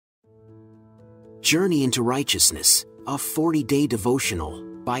Journey into Righteousness, a 40-day devotional,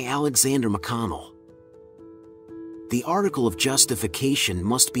 by Alexander McConnell. The article of justification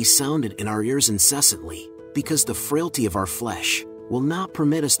must be sounded in our ears incessantly, because the frailty of our flesh will not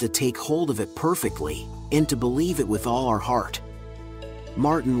permit us to take hold of it perfectly, and to believe it with all our heart.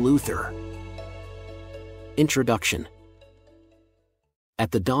 Martin Luther. Introduction. At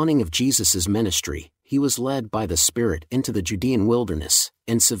the dawning of Jesus' ministry, he was led by the Spirit into the Judean wilderness,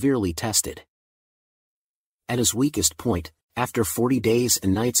 and severely tested. At his weakest point, after 40 days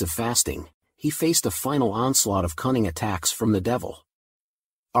and nights of fasting, he faced a final onslaught of cunning attacks from the devil.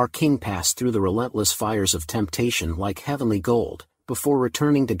 Our King passed through the relentless fires of temptation like heavenly gold, before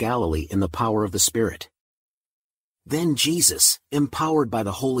returning to Galilee in the power of the Spirit. Then Jesus, empowered by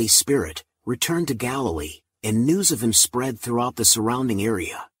the Holy Spirit, returned to Galilee, and news of him spread throughout the surrounding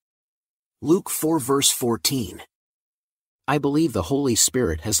area. Luke 4 verse 14. I believe the Holy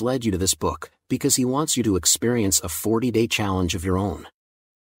Spirit has led you to this book, because he wants you to experience a 40-day challenge of your own.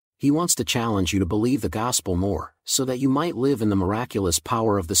 He wants to challenge you to believe the gospel more, so that you might live in the miraculous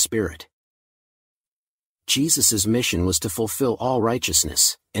power of the Spirit. Jesus' mission was to fulfill all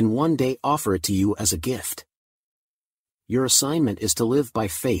righteousness, and one day offer it to you as a gift. Your assignment is to live by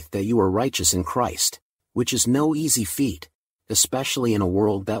faith that you are righteous in Christ, which is no easy feat, especially in a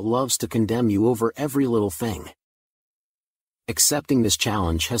world that loves to condemn you over every little thing. Accepting this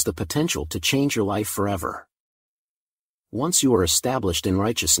challenge has the potential to change your life forever. Once you are established in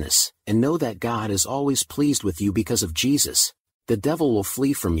righteousness, and know that God is always pleased with you because of Jesus, the devil will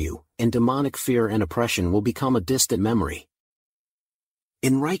flee from you, and demonic fear and oppression will become a distant memory.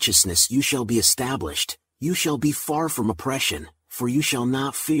 In righteousness you shall be established, you shall be far from oppression, for you shall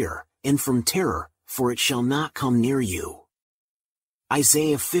not fear, and from terror, for it shall not come near you.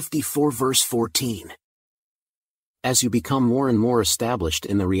 Isaiah 54 verse 14. As you become more and more established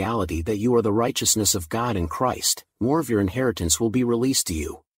in the reality that you are the righteousness of God in Christ, more of your inheritance will be released to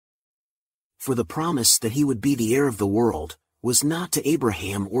you. For the promise that he would be the heir of the world was not to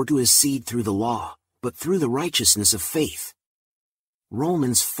Abraham or to his seed through the law, but through the righteousness of faith.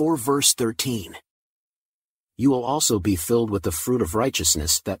 Romans 4 verse 13. You will also be filled with the fruit of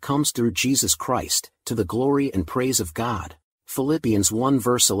righteousness that comes through Jesus Christ, to the glory and praise of God. Philippians 1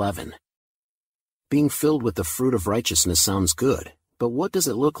 verse 11. Being filled with the fruit of righteousness sounds good, but what does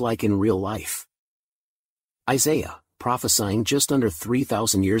it look like in real life? Isaiah, prophesying just under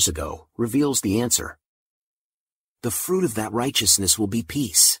 3,000 years ago, reveals the answer. The fruit of that righteousness will be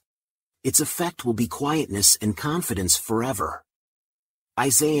peace. Its effect will be quietness and confidence forever.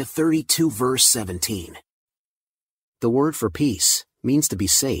 Isaiah 32 verse 17. The word for peace means to be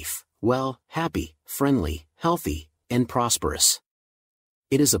safe, well, happy, friendly, healthy, and prosperous.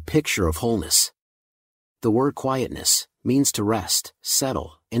 It is a picture of wholeness. The word quietness means to rest,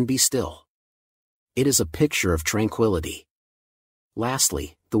 settle, and be still. It is a picture of tranquility.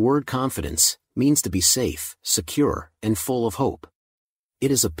 Lastly, the word confidence means to be safe, secure, and full of hope.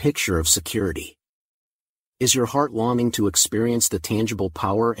 It is a picture of security. Is your heart longing to experience the tangible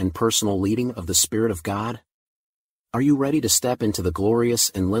power and personal leading of the Spirit of God? Are you ready to step into the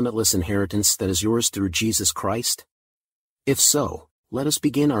glorious and limitless inheritance that is yours through Jesus Christ? If so, let us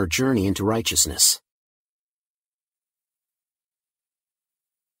begin our journey into righteousness.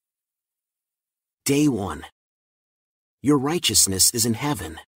 Day 1. Your righteousness is in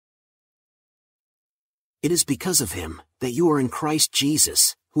heaven. It is because of him that you are in Christ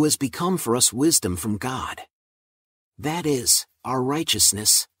Jesus, who has become for us wisdom from God. That is, our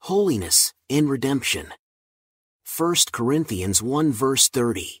righteousness, holiness, and redemption. 1 Corinthians 1 verse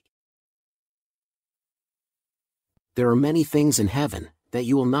 30. There are many things in heaven that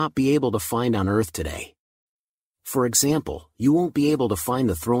you will not be able to find on earth today. For example, you won't be able to find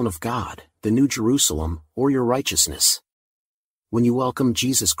the throne of God, the New Jerusalem, or your righteousness. When you welcome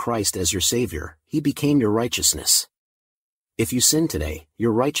Jesus Christ as your Savior, he became your righteousness. If you sin today,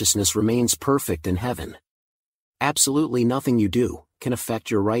 your righteousness remains perfect in heaven. Absolutely nothing you do can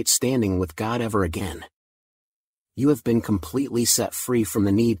affect your right standing with God ever again. You have been completely set free from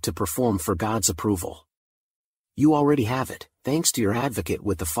the need to perform for God's approval. You already have it, thanks to your advocate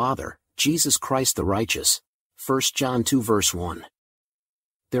with the Father, Jesus Christ the righteous. 1 John 2 verse 1.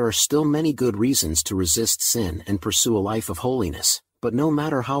 There are still many good reasons to resist sin and pursue a life of holiness, but no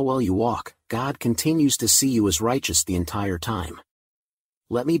matter how well you walk, God continues to see you as righteous the entire time.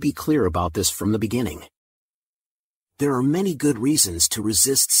 Let me be clear about this from the beginning. There are many good reasons to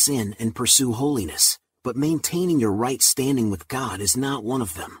resist sin and pursue holiness, but maintaining your right standing with God is not one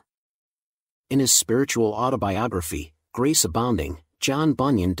of them. In his spiritual autobiography, Grace Abounding, John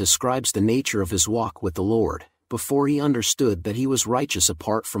Bunyan describes the nature of his walk with the Lord, before he understood that he was righteous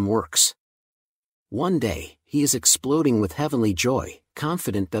apart from works. One day, he is exploding with heavenly joy,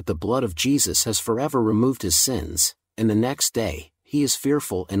 confident that the blood of Jesus has forever removed his sins, and the next day, he is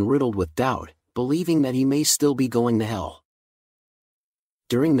fearful and riddled with doubt, believing that he may still be going to hell.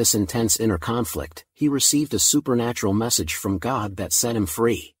 During this intense inner conflict, he received a supernatural message from God that set him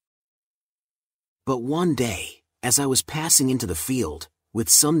free. But one day, as I was passing into the field, with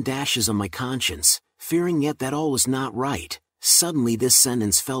some dashes on my conscience, fearing yet that all was not right, suddenly this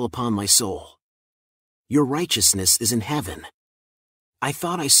sentence fell upon my soul. Your righteousness is in heaven. I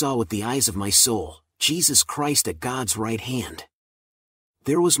thought I saw with the eyes of my soul, Jesus Christ at God's right hand.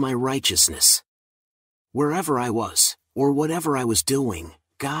 There was my righteousness. Wherever I was, or whatever I was doing,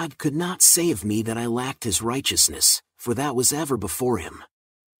 God could not say of me that I lacked his righteousness, for that was ever before him.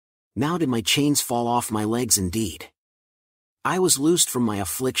 Now did my chains fall off my legs indeed. I was loosed from my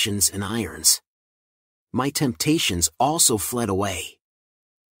afflictions and irons. My temptations also fled away.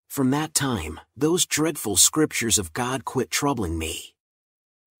 From that time, those dreadful scriptures of God quit troubling me.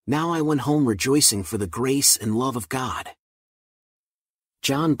 Now I went home rejoicing for the grace and love of God.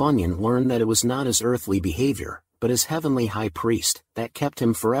 John Bunyan learned that it was not his earthly behavior, but his heavenly high priest, that kept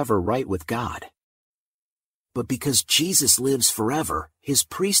him forever right with God. But because Jesus lives forever, his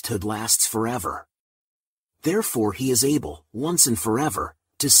priesthood lasts forever. Therefore he is able, once and forever,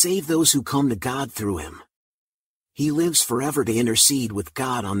 to save those who come to God through him. He lives forever to intercede with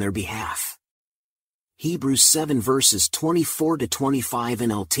God on their behalf. Hebrews 7 verses 24 to 25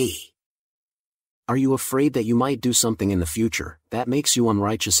 NLT. Are you afraid that you might do something in the future that makes you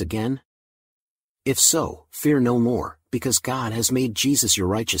unrighteous again? If so, fear no more, because God has made Jesus your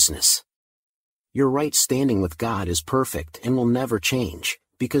righteousness. Your right standing with God is perfect and will never change,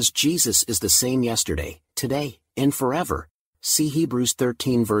 because Jesus is the same yesterday, today, and forever. See Hebrews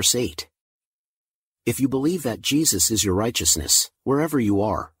 13 verse 8. If you believe that Jesus is your righteousness, wherever you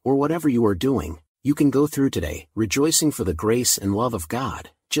are, or whatever you are doing, you can go through today, rejoicing for the grace and love of God,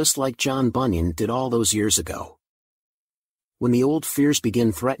 just like John Bunyan did all those years ago. When the old fears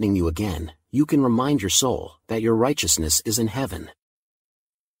begin threatening you again, you can remind your soul that your righteousness is in heaven.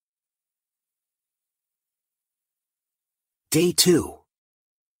 Day 2.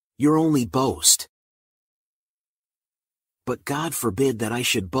 Your only boast. But God forbid that I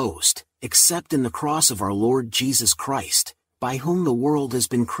should boast, except in the cross of our Lord Jesus Christ, by whom the world has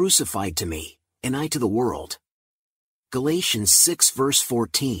been crucified to me, and I to the world. Galatians 6 verse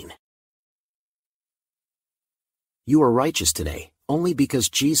 14. You are righteous today, only because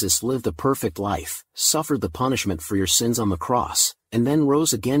Jesus lived a perfect life, suffered the punishment for your sins on the cross, and then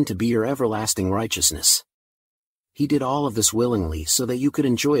rose again to be your everlasting righteousness. He did all of this willingly so that you could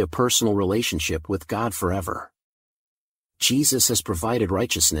enjoy a personal relationship with God forever. Jesus has provided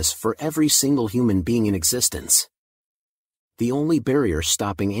righteousness for every single human being in existence. The only barrier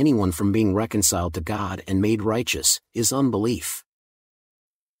stopping anyone from being reconciled to God and made righteous is unbelief.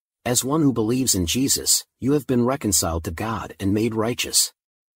 As one who believes in Jesus, you have been reconciled to God and made righteous.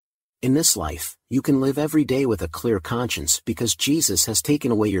 In this life, you can live every day with a clear conscience because Jesus has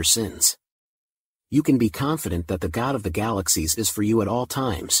taken away your sins. You can be confident that the God of the galaxies is for you at all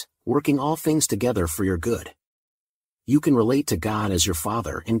times, working all things together for your good. You can relate to God as your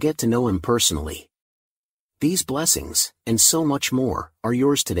Father and get to know him personally. These blessings, and so much more, are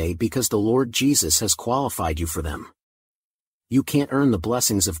yours today because the Lord Jesus has qualified you for them. You can't earn the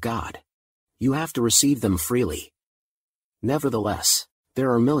blessings of God. You have to receive them freely. Nevertheless,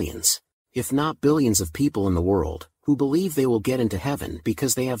 there are millions, if not billions of people in the world, who believe they will get into heaven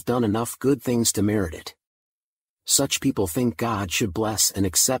because they have done enough good things to merit it. Such people think God should bless and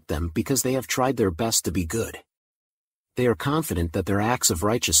accept them because they have tried their best to be good. They are confident that their acts of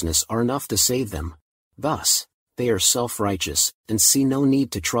righteousness are enough to save them. Thus, they are self-righteous, and see no need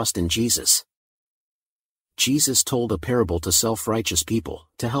to trust in Jesus. Jesus told a parable to self-righteous people,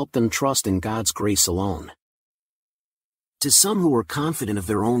 to help them trust in God's grace alone. To some who were confident of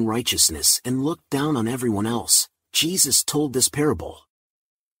their own righteousness and looked down on everyone else, Jesus told this parable.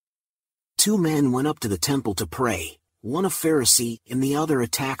 2 men went up to the temple to pray, one a Pharisee and the other a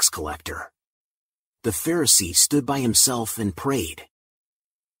tax collector. The Pharisee stood by himself and prayed,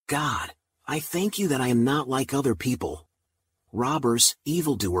 God, I thank you that I am not like other people, robbers,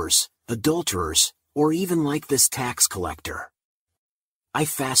 evildoers, adulterers, or even like this tax collector. I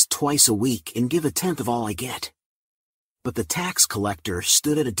fast twice a week and give 1/10 of all I get. But the tax collector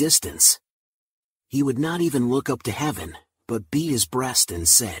stood at a distance. He would not even look up to heaven, but beat his breast and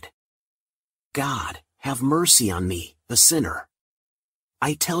said, God, have mercy on me, a sinner.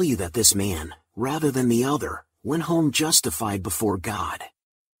 I tell you that this man, rather than the other, went home justified before God.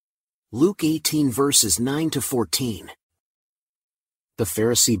 Luke 18 verses 9 to 14. The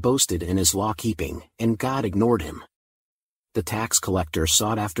Pharisee boasted in his law-keeping, and God ignored him. The tax collector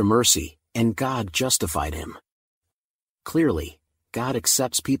sought after mercy, and God justified him. Clearly, God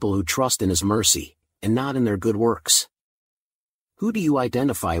accepts people who trust in His mercy, and not in their good works. Who do you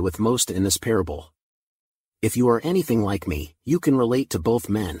identify with most in this parable? If you are anything like me, you can relate to both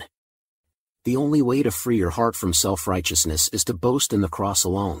men. The only way to free your heart from self-righteousness is to boast in the cross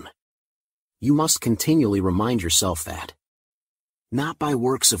alone. You must continually remind yourself that, not by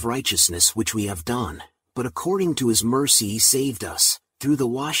works of righteousness which we have done, but according to His mercy He saved us, through the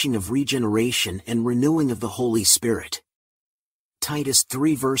washing of regeneration and renewing of the Holy Spirit. Titus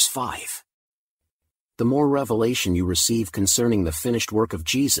 3 verse 5. The more revelation you receive concerning the finished work of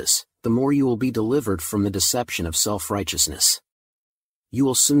Jesus, the more you will be delivered from the deception of self-righteousness. You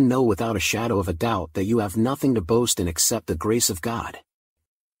will soon know without a shadow of a doubt that you have nothing to boast in except the grace of God.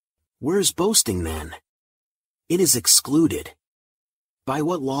 Where is boasting then? It is excluded. By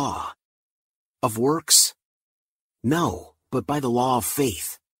what law? Of works? No, but by the law of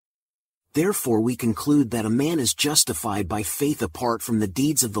faith. Therefore we conclude that a man is justified by faith apart from the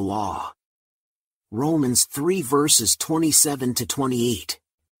deeds of the law. Romans 3 verses 27 to 28.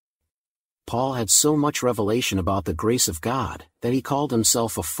 Paul had so much revelation about the grace of God, that he called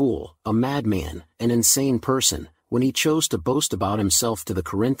himself a fool, a madman, an insane person, when he chose to boast about himself to the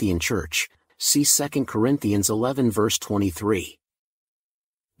Corinthian church. See 2 Corinthians 11 verse 23.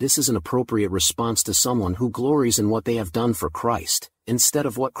 This is an appropriate response to someone who glories in what they have done for Christ, instead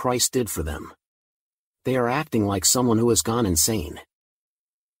of what Christ did for them. They are acting like someone who has gone insane.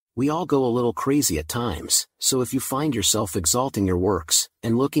 We all go a little crazy at times, so if you find yourself exalting your works,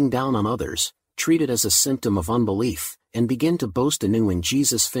 and looking down on others, treat it as a symptom of unbelief, and begin to boast anew in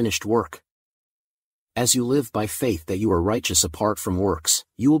Jesus' finished work. As you live by faith that you are righteous apart from works,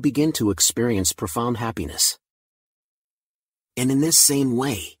 you will begin to experience profound happiness. And in this same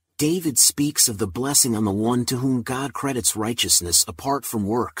way, David speaks of the blessing on the one to whom God credits righteousness apart from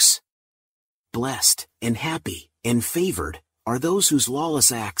works. Blessed, and happy, and favored, are those whose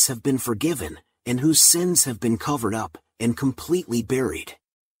lawless acts have been forgiven, and whose sins have been covered up, and completely buried.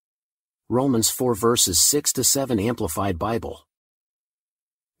 Romans 4 verses 6 to 7 Amplified Bible.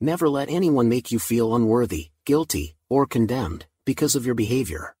 Never let anyone make you feel unworthy, guilty, or condemned, because of your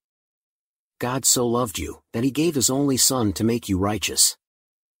behavior. God so loved you, that He gave His only Son to make you righteous.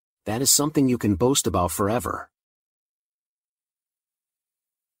 That is something you can boast about forever.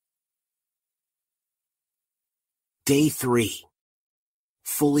 Day 3.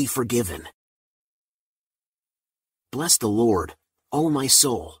 Fully forgiven. Bless the Lord, O my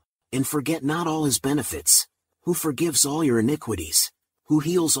soul, and forget not all His benefits, who forgives all your iniquities, who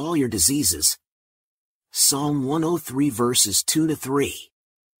heals all your diseases. Psalm 103 verses 2 to 3.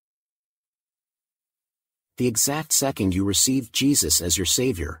 The exact second you receive Jesus as your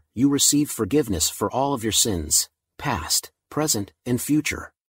Savior, you receive forgiveness for all of your sins, past, present, and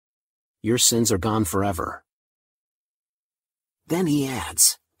future. Your sins are gone forever. Then he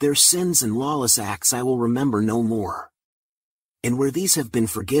adds, their sins and lawless acts I will remember no more. And where these have been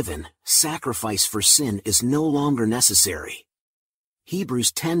forgiven, sacrifice for sin is no longer necessary.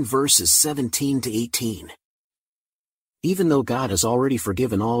 Hebrews 10 verses 17 to 18. Even though God has already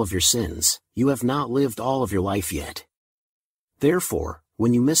forgiven all of your sins, you have not lived all of your life yet. Therefore,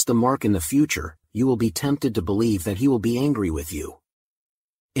 when you miss the mark in the future, you will be tempted to believe that He will be angry with you.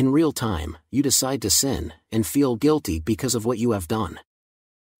 In real time, you decide to sin, and feel guilty because of what you have done.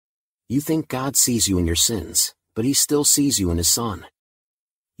 You think God sees you in your sins, but He still sees you in His Son.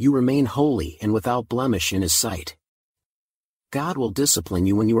 You remain holy and without blemish in His sight. God will discipline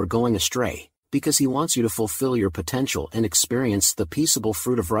you when you are going astray, because He wants you to fulfill your potential and experience the peaceable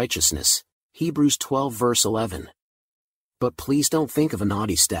fruit of righteousness. Hebrews 12 verse 11. But please don't think of a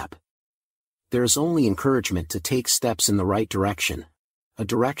naughty step. There is only encouragement to take steps in the right direction, a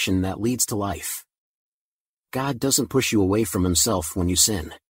direction that leads to life. God doesn't push you away from Himself when you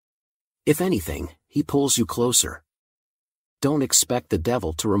sin. If anything, He pulls you closer. Don't expect the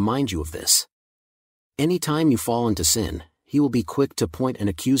devil to remind you of this. Anytime you fall into sin, he will be quick to point an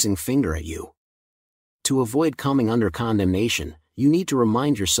accusing finger at you. To avoid coming under condemnation, you need to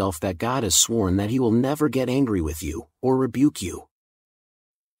remind yourself that God has sworn that He will never get angry with you, or rebuke you.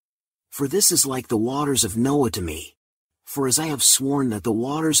 For this is like the waters of Noah to me. For as I have sworn that the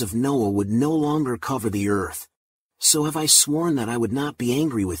waters of Noah would no longer cover the earth, so have I sworn that I would not be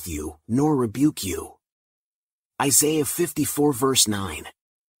angry with you, nor rebuke you. Isaiah 54 verse 9.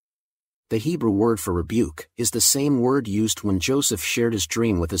 The Hebrew word for rebuke is the same word used when Joseph shared his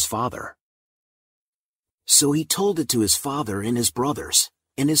dream with his father. So he told it to his father and his brothers,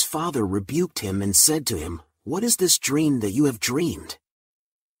 and his father rebuked him and said to him, "What is this dream that you have dreamed?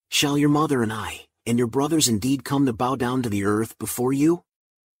 Shall your mother and I, and your brothers indeed come to bow down to the earth before you?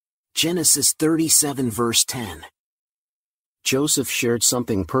 Genesis 37 verse 10. Joseph shared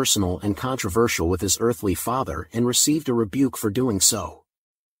something personal and controversial with his earthly father and received a rebuke for doing so.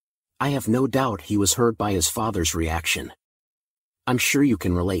 I have no doubt he was hurt by his father's reaction. I'm sure you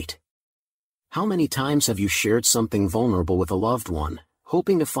can relate. How many times have you shared something vulnerable with a loved one,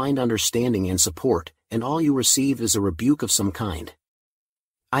 hoping to find understanding and support, and all you receive is a rebuke of some kind?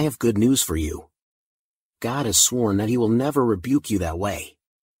 I have good news for you. God has sworn that He will never rebuke you that way.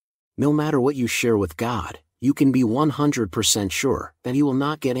 No matter what you share with God, you can be 100% sure that He will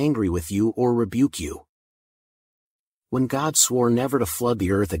not get angry with you or rebuke you. When God swore never to flood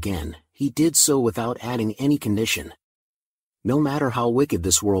the earth again, He did so without adding any condition. No matter how wicked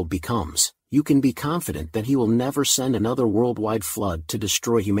this world becomes, you can be confident that He will never send another worldwide flood to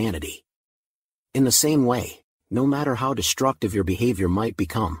destroy humanity. In the same way, no matter how destructive your behavior might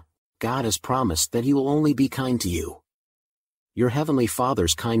become, God has promised that He will only be kind to you. Your Heavenly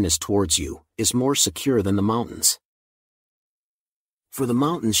Father's kindness towards you is more secure than the mountains. For the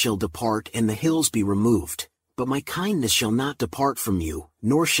mountains shall depart and the hills be removed, but my kindness shall not depart from you,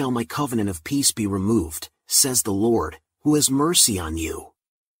 nor shall my covenant of peace be removed, says the Lord, who has mercy on you.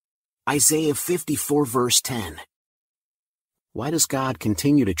 Isaiah 54 verse 10. Why does God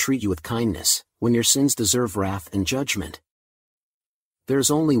continue to treat you with kindness, when your sins deserve wrath and judgment?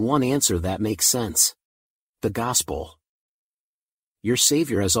 There's only one answer that makes sense. The gospel. Your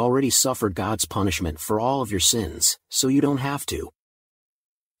Savior has already suffered God's punishment for all of your sins, so you don't have to.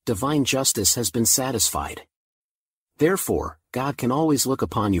 Divine justice has been satisfied. Therefore, God can always look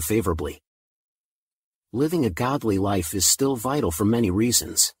upon you favorably. Living a godly life is still vital for many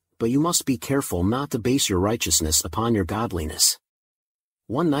reasons, but you must be careful not to base your righteousness upon your godliness.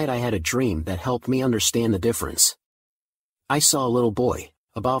 One night I had a dream that helped me understand the difference. I saw a little boy,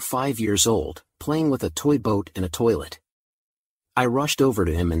 about 5 years old, playing with a toy boat and a toilet. I rushed over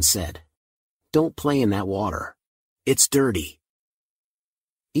to him and said, "Don't play in that water. It's dirty."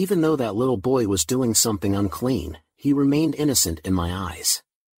 Even though that little boy was doing something unclean, he remained innocent in my eyes.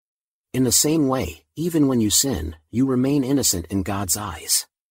 In the same way, even when you sin, you remain innocent in God's eyes.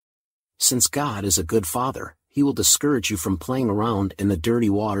 Since God is a good Father, He will discourage you from playing around in the dirty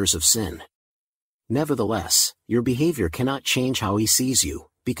waters of sin. Nevertheless, your behavior cannot change how He sees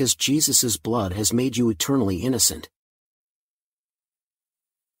you, because Jesus' blood has made you eternally innocent.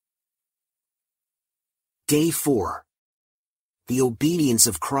 Day 4. The obedience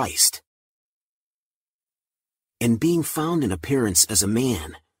of Christ. And being found in appearance as a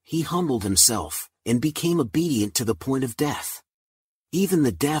man, He humbled Himself, and became obedient to the point of death, even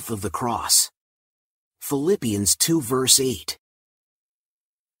the death of the cross. Philippians 2 verse 8.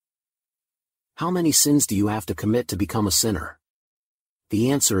 How many sins do you have to commit to become a sinner?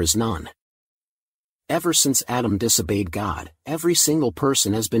 The answer is none. Ever since Adam disobeyed God, every single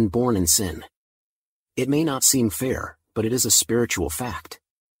person has been born in sin. It may not seem fair, but it is a spiritual fact.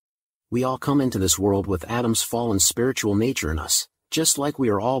 We all come into this world with Adam's fallen spiritual nature in us, just like we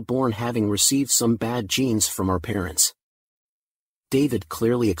are all born having received some bad genes from our parents. David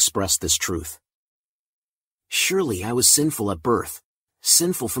clearly expressed this truth. Surely I was sinful at birth,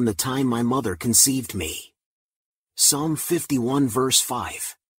 sinful from the time my mother conceived me. Psalm 51 verse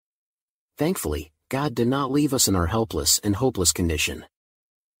 5. Thankfully, God did not leave us in our helpless and hopeless condition.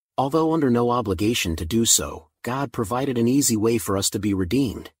 Although under no obligation to do so, God provided an easy way for us to be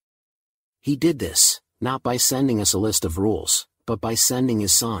redeemed. He did this, not by sending us a list of rules, but by sending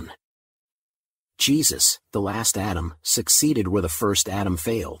His Son. Jesus, the last Adam, succeeded where the first Adam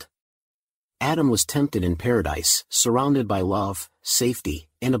failed. Adam was tempted in paradise, surrounded by love, safety,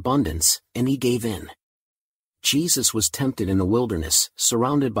 and abundance, and he gave in. Jesus was tempted in the wilderness,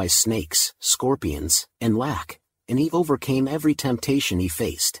 surrounded by snakes, scorpions, and lack, and he overcame every temptation he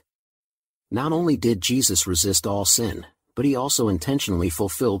faced. Not only did Jesus resist all sin, but He also intentionally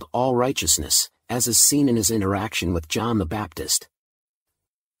fulfilled all righteousness, as is seen in His interaction with John the Baptist.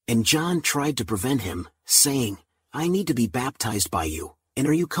 And John tried to prevent Him, saying, "I need to be baptized by you, and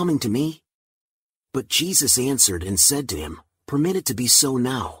are you coming to me?" But Jesus answered and said to him, "Permit it to be so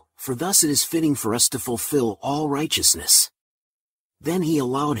now, for thus it is fitting for us to fulfill all righteousness." Then He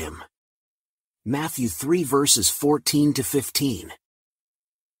allowed him. Matthew 3 verses 14 to 15.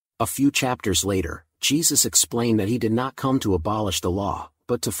 A few chapters later, Jesus explained that He did not come to abolish the law,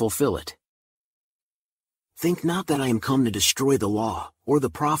 but to fulfill it. "Think not that I am come to destroy the law, or the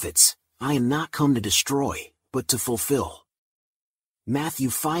prophets. I am not come to destroy, but to fulfill." Matthew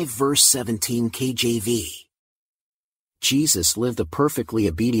 5 verse 17 KJV. Jesus lived a perfectly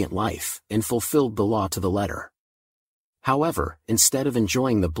obedient life, and fulfilled the law to the letter. However, instead of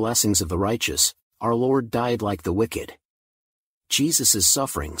enjoying the blessings of the righteous, our Lord died like the wicked. Jesus'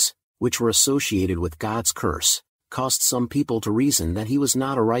 sufferings, which were associated with God's curse, caused some people to reason that he was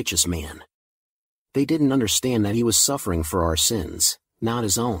not a righteous man. They didn't understand that he was suffering for our sins, not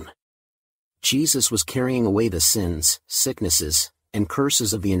his own. Jesus was carrying away the sins, sicknesses, and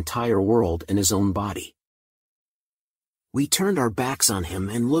curses of the entire world in his own body. We turned our backs on him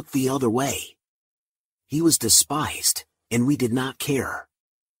and looked the other way. He was despised, and we did not care.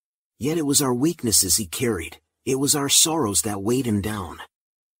 Yet it was our weaknesses he carried, it was our sorrows that weighed him down.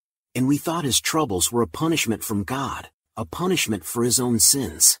 And we thought his troubles were a punishment from God, a punishment for his own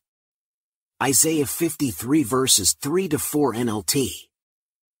sins. Isaiah 53 verses 3-4 NLT.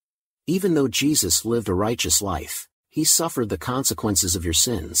 Even though Jesus lived a righteous life, he suffered the consequences of your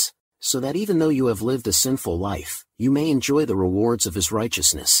sins, so that even though you have lived a sinful life, you may enjoy the rewards of his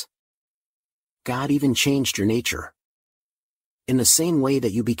righteousness. God even changed your nature. In the same way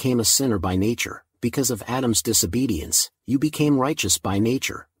that you became a sinner by nature, because of Adam's disobedience, you became righteous by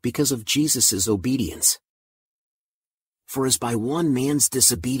nature, because of Jesus' obedience. For as by one man's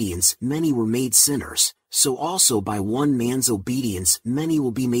disobedience many were made sinners, so also by one man's obedience many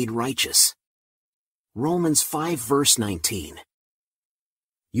will be made righteous. Romans 5 verse 19.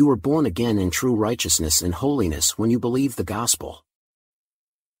 You were born again in true righteousness and holiness when you believed the gospel.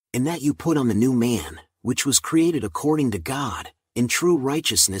 And that you put on the new man, which was created according to God, in true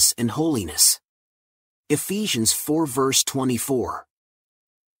righteousness and holiness. Ephesians 4 verse 24.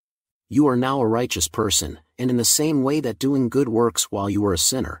 You are now a righteous person, and in the same way that doing good works while you were a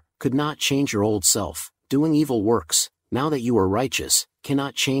sinner, could not change your old self, doing evil works, now that you are righteous,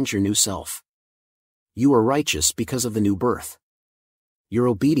 cannot change your new self. You are righteous because of the new birth. Your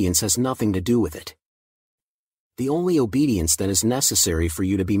obedience has nothing to do with it. The only obedience that is necessary for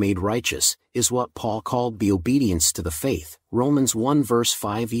you to be made righteous, is what Paul called the obedience to the faith, Romans 1 verse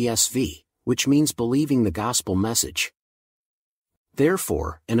 5 ESV, which means believing the gospel message.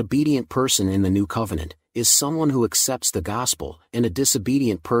 Therefore, an obedient person in the new covenant, is someone who accepts the gospel, and a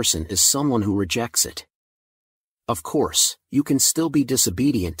disobedient person is someone who rejects it. Of course, you can still be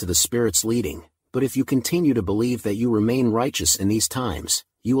disobedient to the Spirit's leading, but if you continue to believe that you remain righteous in these times,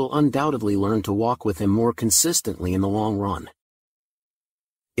 you will undoubtedly learn to walk with him more consistently in the long run.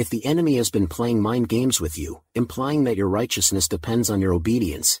 If the enemy has been playing mind games with you, implying that your righteousness depends on your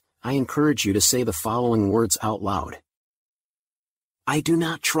obedience, I encourage you to say the following words out loud. I do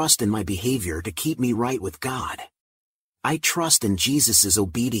not trust in my behavior to keep me right with God. I trust in Jesus'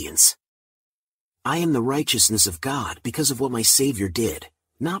 obedience. I am the righteousness of God because of what my Savior did,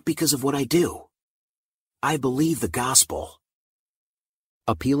 not because of what I do. I believe the gospel.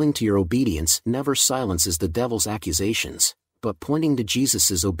 Appealing to your obedience never silences the devil's accusations, but pointing to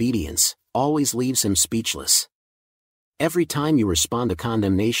Jesus' obedience always leaves him speechless. Every time you respond to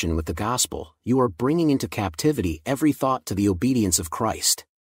condemnation with the gospel, you are bringing into captivity every thought to the obedience of Christ.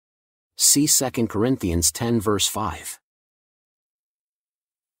 See 2 Corinthians 10 verse 5.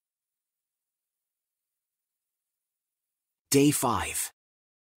 Day 5.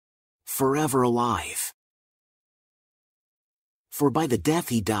 Forever alive. For by the death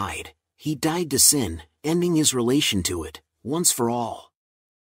he died to sin, ending his relation to it, once for all.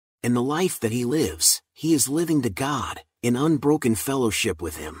 And the life that he lives, he is living to God, in unbroken fellowship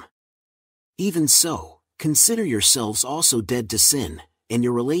with him. Even so, consider yourselves also dead to sin, and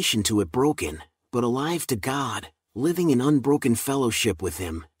your relation to it broken, but alive to God, living in unbroken fellowship with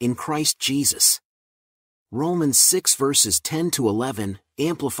him, in Christ Jesus. Romans 6 verses 10-11,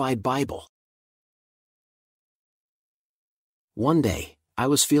 Amplified Bible. One day, I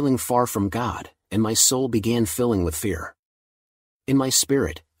was feeling far from God, and my soul began filling with fear. In my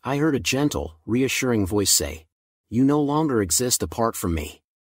spirit, I heard a gentle, reassuring voice say, "You no longer exist apart from me."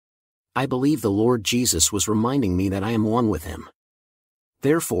 I believe the Lord Jesus was reminding me that I am one with him.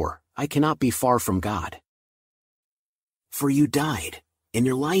 Therefore, I cannot be far from God. For you died, and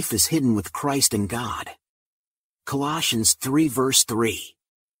your life is hidden with Christ in God. Colossians 3 verse 3.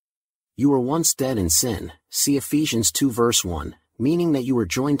 You were once dead in sin, see Ephesians 2 verse 1, meaning that you were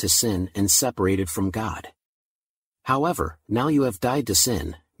joined to sin and separated from God. However, now you have died to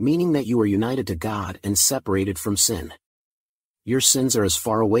sin, meaning that you are united to God and separated from sin. Your sins are as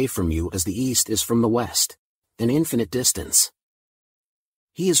far away from you as the east is from the west, an infinite distance.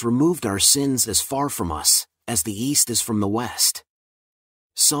 He has removed our sins as far from us, as the east is from the west.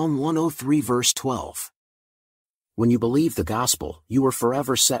 Psalm 103 verse 12. When you believe the gospel, you were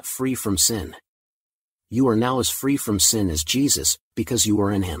forever set free from sin. You are now as free from sin as Jesus, because you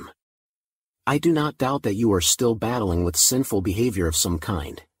are in him. I do not doubt that you are still battling with sinful behavior of some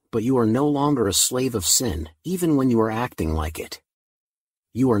kind, but you are no longer a slave of sin, even when you are acting like it.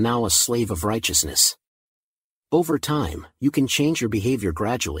 You are now a slave of righteousness. Over time, you can change your behavior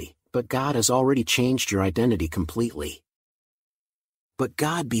gradually, but God has already changed your identity completely. But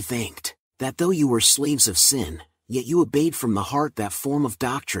God be thanked, that though you were slaves of sin, yet you obeyed from the heart that form of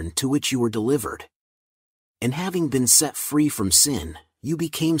doctrine to which you were delivered. And having been set free from sin, you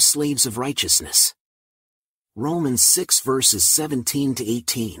became slaves of righteousness. Romans 6 verses 17 to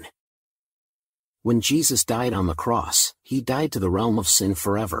 18. When Jesus died on the cross, he died to the realm of sin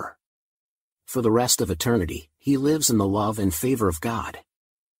forever. For the rest of eternity, he lives in the love and favor of God.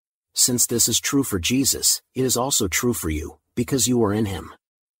 Since this is true for Jesus, it is also true for you, because you are in him.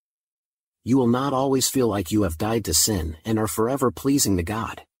 You will not always feel like you have died to sin and are forever pleasing to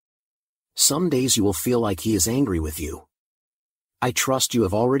God. Some days you will feel like he is angry with you. I trust you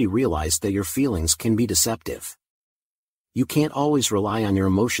have already realized that your feelings can be deceptive. You can't always rely on your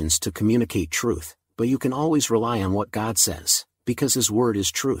emotions to communicate truth, but you can always rely on what God says, because his word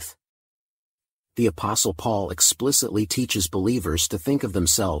is truth. The Apostle Paul explicitly teaches believers to think of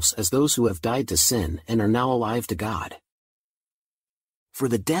themselves as those who have died to sin and are now alive to God. For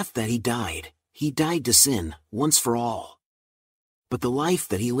the death that he died to sin, once for all. But the life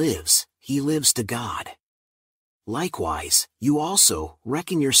that he lives to God. Likewise, you also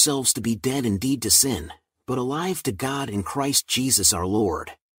reckon yourselves to be dead indeed to sin, but alive to God in Christ Jesus our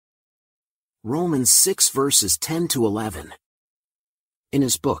Lord. Romans 6 verses 10 to 11. In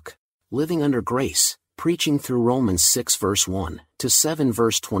his book, Living Under Grace, preaching through Romans 6 verse 1 to 7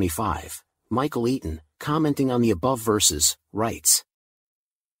 verse 25, Michael Eaton, commenting on the above verses, writes,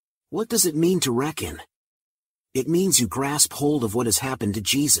 "What does it mean to reckon? It means you grasp hold of what has happened to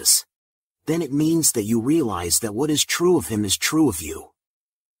Jesus. Then it means that you realize that what is true of him is true of you.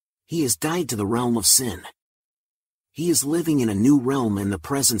 He has died to the realm of sin. He is living in a new realm in the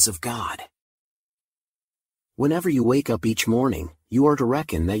presence of God. Whenever you wake up each morning, you are to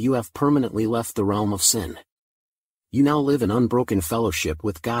reckon that you have permanently left the realm of sin. You now live in unbroken fellowship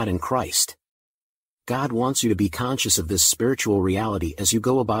with God in Christ. God wants you to be conscious of this spiritual reality as you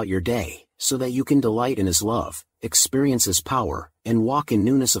go about your day, so that you can delight in his love, experience his power, and walk in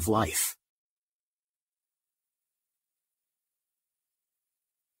newness of life."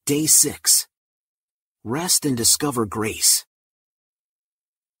 Day 6. Rest and discover grace.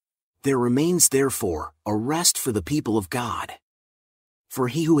 There remains therefore a rest for the people of God. For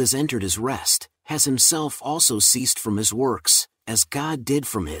he who has entered his rest, has himself also ceased from his works, as God did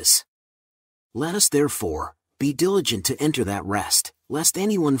from his. Let us therefore be diligent to enter that rest, lest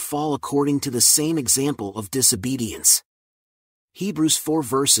anyone fall according to the same example of disobedience. Hebrews 4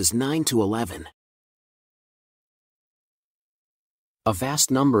 verses 9 to 11. A vast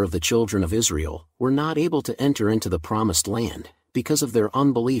number of the children of Israel were not able to enter into the promised land, because of their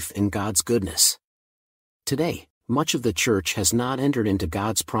unbelief in God's goodness. Today, much of the church has not entered into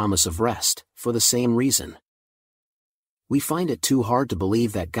God's promise of rest, for the same reason. We find it too hard to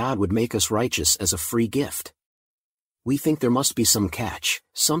believe that God would make us righteous as a free gift. We think there must be some catch,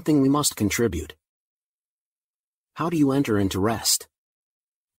 something we must contribute. How do you enter into rest?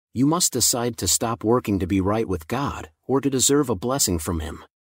 You must decide to stop working to be right with God, or to deserve a blessing from him.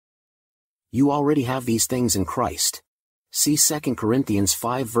 You already have these things in Christ. See 2 Corinthians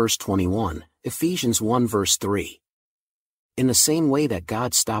 5 verse 21, Ephesians 1 verse 3. In the same way that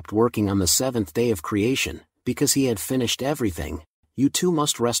God stopped working on the seventh day of creation, because he had finished everything, you too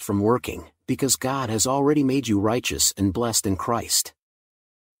must rest from working, because God has already made you righteous and blessed in Christ.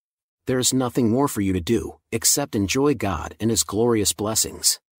 There is nothing more for you to do, except enjoy God and his glorious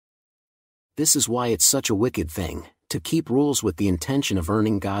blessings. This is why it's such a wicked thing, to keep rules with the intention of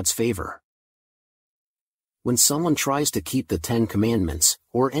earning God's favor. When someone tries to keep the 10 Commandments,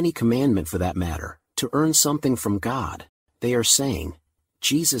 or any commandment for that matter, to earn something from God, they are saying,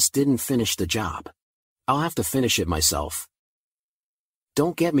 "Jesus didn't finish the job. I'll have to finish it myself."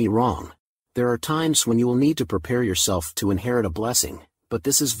 Don't get me wrong. There are times when you will need to prepare yourself to inherit a blessing, but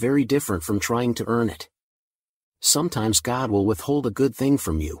this is very different from trying to earn it. Sometimes God will withhold a good thing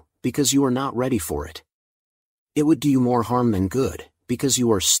from you, because you are not ready for it. It would do you more harm than good, because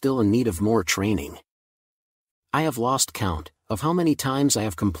you are still in need of more training. I have lost count of how many times I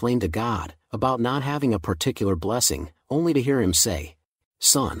have complained to God about not having a particular blessing, only to hear him say,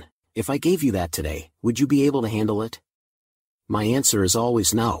 "Son, if I gave you that today, would you be able to handle it?" My answer is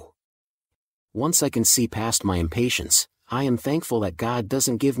always no. Once I can see past my impatience, I am thankful that God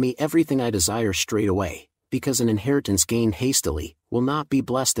doesn't give me everything I desire straight away, because an inheritance gained hastily will not be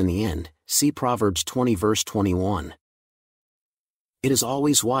blessed in the end. See Proverbs 20 verse 21. It is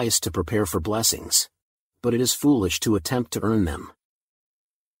always wise to prepare for blessings, but it is foolish to attempt to earn them.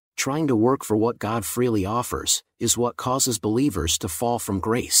 trying to work for what God freely offers, is what causes believers to fall from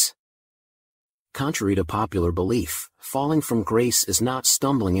grace. Contrary to popular belief, falling from grace is not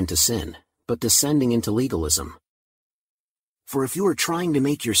stumbling into sin, but descending into legalism. For if you are trying to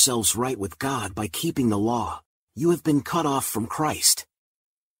make yourselves right with God by keeping the law, you have been cut off from Christ.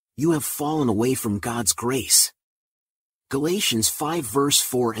 You have fallen away from God's grace. Galatians 5 verse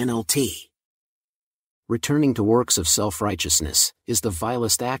 4 NLT. Returning to works of self-righteousness is the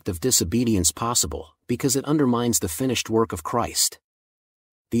vilest act of disobedience possible, because it undermines the finished work of Christ.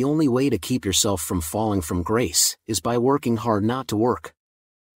 The only way to keep yourself from falling from grace is by working hard not to work.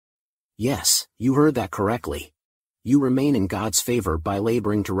 Yes, you heard that correctly. You remain in God's favor by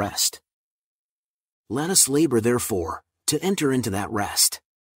laboring to rest. Let us labor therefore, to enter into that rest.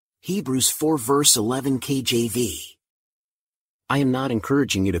 Hebrews 4 verse 11 KJV. I am not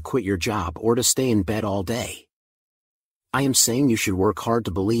encouraging you to quit your job or to stay in bed all day. I am saying you should work hard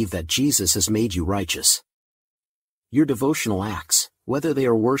to believe that Jesus has made you righteous. Your devotional acts, whether they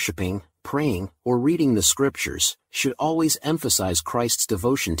are worshiping, praying, or reading the scriptures, should always emphasize Christ's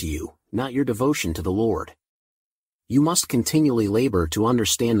devotion to you, not your devotion to the Lord. You must continually labor to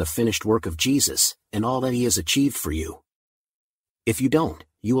understand the finished work of Jesus, and all that He has achieved for you. If you don't,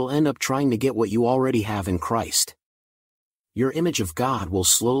 you will end up trying to get what you already have in Christ. Your image of God will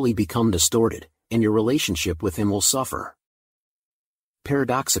slowly become distorted, and your relationship with Him will suffer.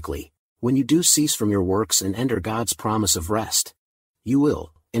 Paradoxically, when you do cease from your works and enter God's promise of rest, you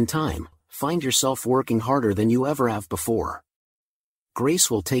will, in time, find yourself working harder than you ever have before.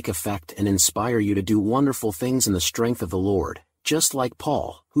 Grace will take effect and inspire you to do wonderful things in the strength of the Lord, just like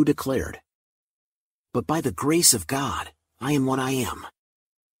Paul, who declared, "But by the grace of God, I am what I am.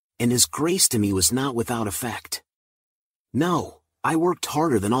 And His grace to me was not without effect. No, I worked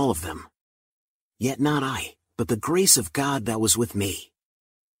harder than all of them. Yet not I, but the grace of God that was with me."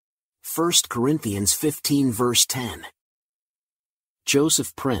 1 Corinthians 15 verse 10.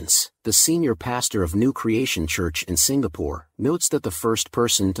 Joseph Prince, the senior pastor of New Creation Church in Singapore, notes that the first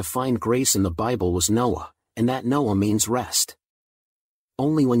person to find grace in the Bible was Noah, and that Noah means rest.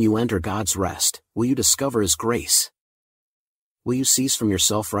 Only when you enter God's rest will you discover His grace. Will you cease from your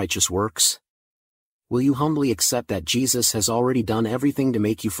self-righteous works? Will you humbly accept that Jesus has already done everything to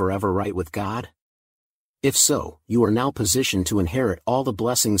make you forever right with God? If so, you are now positioned to inherit all the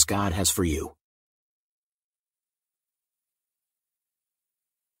blessings God has for you.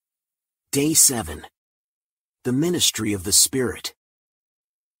 Day 7. The Ministry of the Spirit.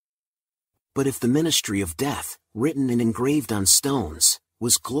 But if the ministry of death, written and engraved on stones,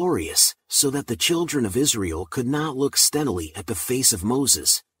 was glorious, so that the children of Israel could not look steadily at the face of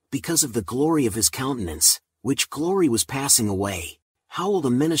Moses, because of the glory of his countenance, which glory was passing away, how will the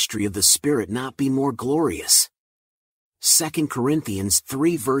ministry of the Spirit not be more glorious? 2 Corinthians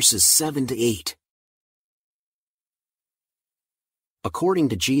 3 verses 7 to 8. According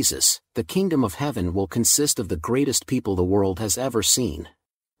to Jesus, the kingdom of heaven will consist of the greatest people the world has ever seen,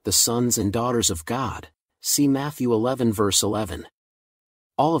 the sons and daughters of God. See Matthew 11 verse 11.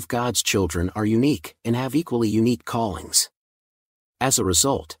 All of God's children are unique and have equally unique callings. As a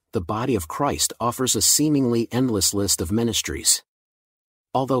result, the body of Christ offers a seemingly endless list of ministries.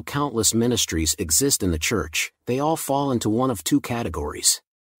 Although countless ministries exist in the church, they all fall into one of two categories.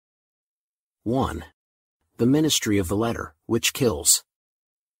 1. The ministry of the letter, which kills.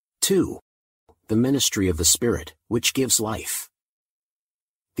 2. The ministry of the Spirit, which gives life.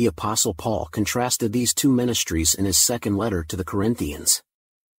 The Apostle Paul contrasted these two ministries in his second letter to the Corinthians.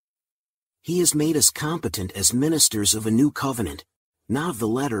 He has made us competent as ministers of a new covenant, not of the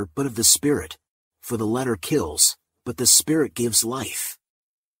letter but of the Spirit, for the letter kills, but the Spirit gives life.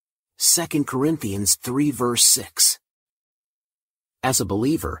 2 Corinthians 3 verse 6. As a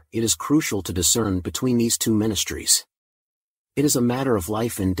believer, it is crucial to discern between these two ministries. It is a matter of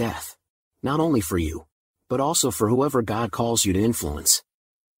life and death, not only for you, but also for whoever God calls you to influence.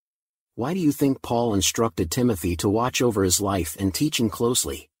 Why do you think Paul instructed Timothy to watch over his life and teaching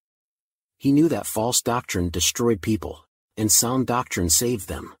closely? He knew that false doctrine destroyed people, and sound doctrine saved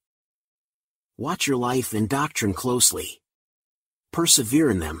them. Watch your life and doctrine closely. Persevere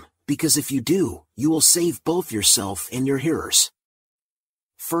in them, because if you do, you will save both yourself and your hearers.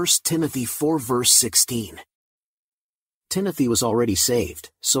 1 Timothy 4 verse 16. Timothy was already saved,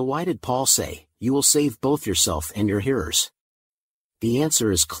 so why did Paul say, "You will save both yourself and your hearers"? The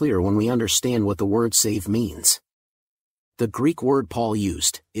answer is clear when we understand what the word save means. The Greek word Paul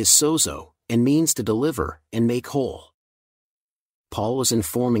used is sozo, and means to deliver and make whole. Paul was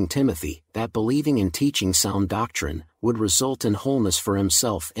informing Timothy that believing and teaching sound doctrine would result in wholeness for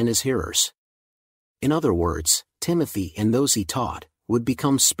himself and his hearers. In other words, Timothy and those he taught would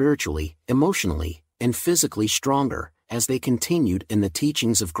become spiritually, emotionally, and physically stronger as they continued in the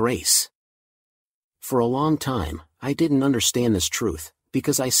teachings of grace. For a long time, I didn't understand this truth,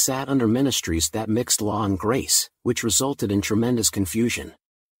 because I sat under ministries that mixed law and grace, which resulted in tremendous confusion.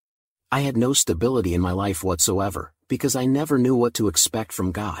 I had no stability in my life whatsoever, because I never knew what to expect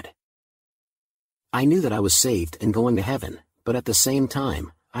from God. I knew that I was saved and going to heaven, but at the same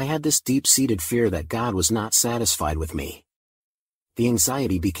time, I had this deep-seated fear that God was not satisfied with me. The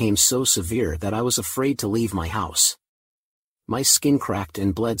anxiety became so severe that I was afraid to leave my house. My skin cracked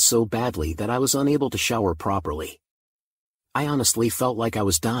and bled so badly that I was unable to shower properly. I honestly felt like I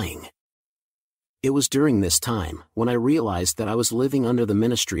was dying. It was during this time when I realized that I was living under the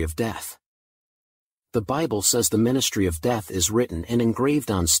ministry of death. The Bible says the ministry of death is written and engraved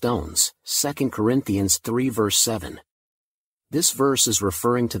on stones, 2 Corinthians 3 verse 7. This verse is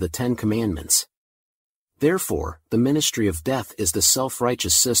referring to the 10 Commandments. Therefore, the ministry of death is the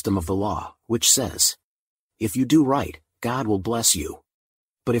self-righteous system of the law, which says, if you do right, God will bless you.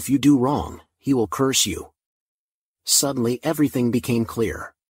 But if you do wrong, He will curse you. Suddenly everything became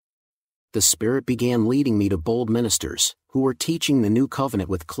clear. The Spirit began leading me to bold ministers, who were teaching the new covenant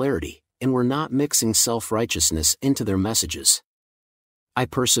with clarity, and were not mixing self-righteousness into their messages. I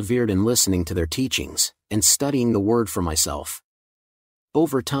persevered in listening to their teachings, and studying the Word for myself.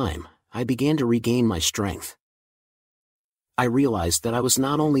 Over time, I began to regain my strength. I realized that I was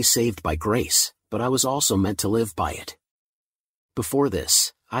not only saved by grace, but I was also meant to live by it. Before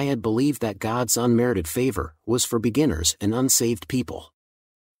this, I had believed that God's unmerited favor was for beginners and unsaved people.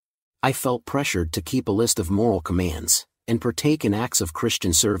 I felt pressured to keep a list of moral commands, and partake in acts of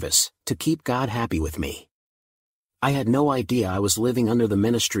Christian service, to keep God happy with me. I had no idea I was living under the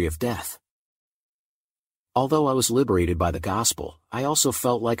ministry of death. Although I was liberated by the gospel, I also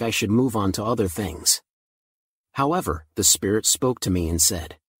felt like I should move on to other things. However, the Spirit spoke to me and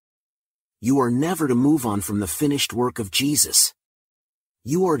said, "You are never to move on from the finished work of Jesus.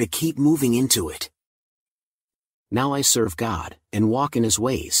 You are to keep moving into it." Now I serve God, and walk in His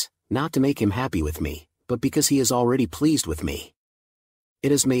ways, not to make Him happy with me, but because He is already pleased with me.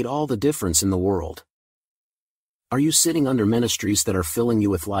 It has made all the difference in the world. Are you sitting under ministries that are filling you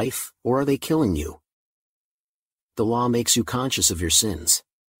with life, or are they killing you? The law makes you conscious of your sins.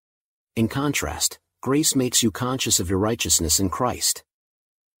 In contrast, grace makes you conscious of your righteousness in Christ.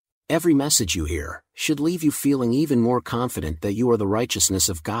 Every message you hear should leave you feeling even more confident that you are the righteousness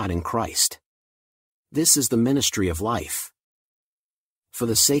of God in Christ. This is the ministry of life. For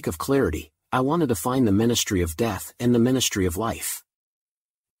the sake of clarity, I want to define the ministry of death and the ministry of life.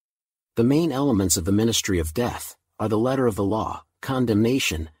 The main elements of the ministry of death are the letter of the law,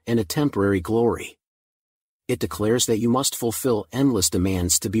 condemnation, and a temporary glory. It declares that you must fulfill endless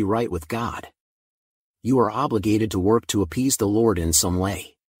demands to be right with God. You are obligated to work to appease the Lord in some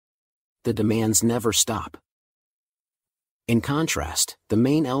way. The demands never stop. In contrast, the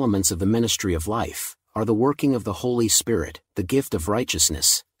main elements of the ministry of life are the working of the Holy Spirit, the gift of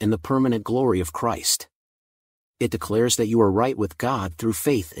righteousness, and the permanent glory of Christ. It declares that you are right with God through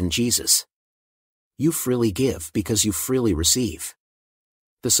faith in Jesus. You freely give because you freely receive.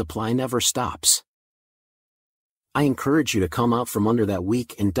 The supply never stops. I encourage you to come out from under that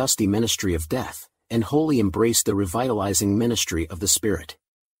weak and dusty ministry of death, and wholly embrace the revitalizing ministry of the Spirit.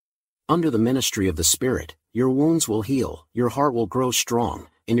 Under the ministry of the Spirit, your wounds will heal, your heart will grow strong,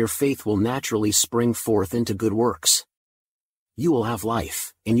 and your faith will naturally spring forth into good works. You will have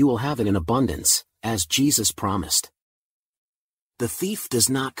life, and you will have it in abundance, as Jesus promised. The thief does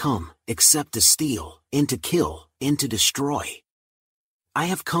not come, except to steal, and to kill, and to destroy. I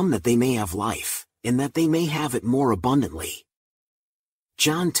have come that they may have life, and that they may have it more abundantly.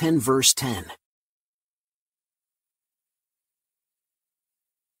 John 10 verse 10.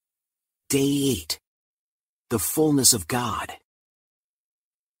 Day 8. The fullness of God.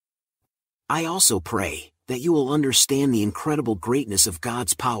 I also pray that you will understand the incredible greatness of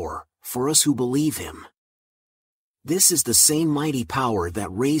God's power for us who believe Him. This is the same mighty power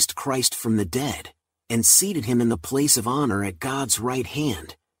that raised Christ from the dead and seated Him in the place of honor at God's right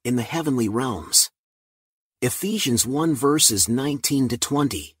hand, in the heavenly realms. Ephesians 1 verses 19 to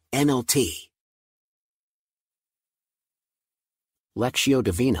 20, NLT. Lectio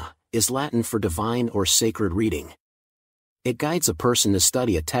Divina is Latin for divine or sacred reading. It guides a person to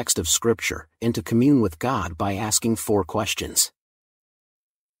study a text of Scripture and to commune with God by asking 4 questions.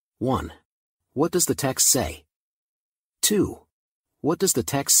 1. What does the text say? 2. What does the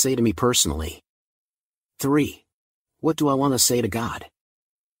text say to me personally? 3. What do I want to say to God?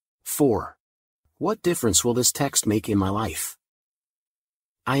 4. What difference will this text make in my life?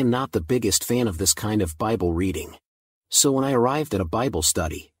 I am not the biggest fan of this kind of Bible reading. So when I arrived at a Bible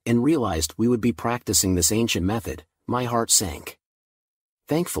study, and realized we would be practicing this ancient method, my heart sank.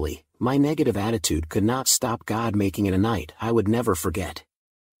 Thankfully, my negative attitude could not stop God making it a night I would never forget.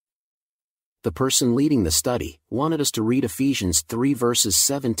 The person leading the study wanted us to read Ephesians 3 verses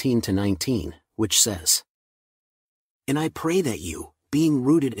 17 to 19, which says, "And I pray that you, being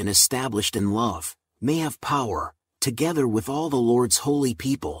rooted and established in love, may have power, together with all the Lord's holy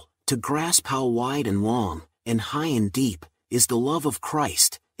people, to grasp how wide and long, and high and deep, is the love of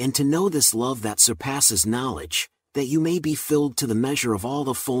Christ, and to know this love that surpasses knowledge, that you may be filled to the measure of all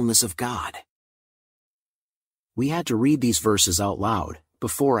the fullness of God." We had to read these verses out loud,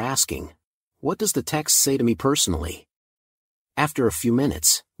 before asking, "What does the text say to me personally?" After a few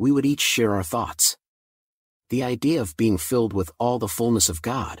minutes, we would each share our thoughts. The idea of being filled with all the fullness of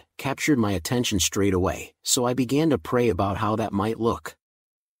God captured my attention straight away, so I began to pray about how that might look.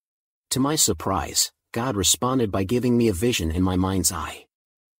 To my surprise, God responded by giving me a vision in my mind's eye.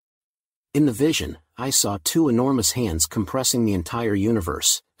 In the vision, I saw two enormous hands compressing the entire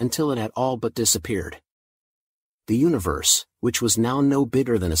universe, until it had all but disappeared. The universe, which was now no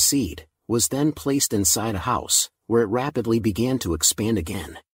bigger than a seed, was then placed inside a house, where it rapidly began to expand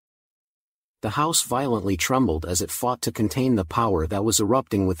again. The house violently trembled as it fought to contain the power that was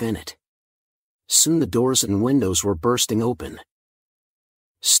erupting within it. Soon the doors and windows were bursting open.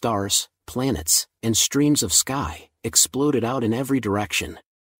 Stars, planets, and streams of sky exploded out in every direction.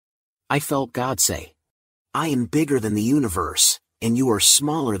 I felt God say, "I am bigger than the universe, and you are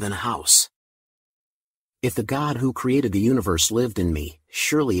smaller than a house." If the God who created the universe lived in me,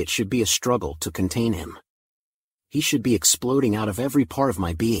 surely it should be a struggle to contain him. He should be exploding out of every part of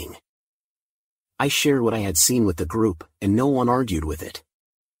my being. I shared what I had seen with the group, and no one argued with it.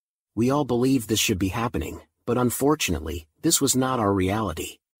 We all believed this should be happening, but unfortunately, this was not our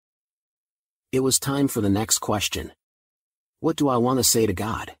reality. It was time for the next question. What do I want to say to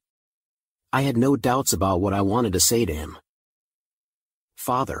God? I had no doubts about what I wanted to say to him.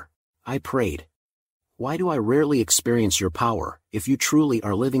 "Father," I prayed, "why do I rarely experience your power, if you truly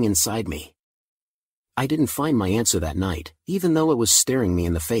are living inside me?" I didn't find my answer that night, even though it was staring me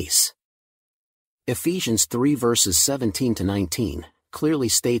in the face. Ephesians 3 verses 17 to 19, clearly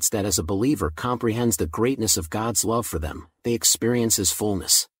states that as a believer comprehends the greatness of God's love for them, they experience his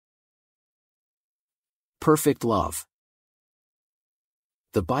fullness. Perfect love.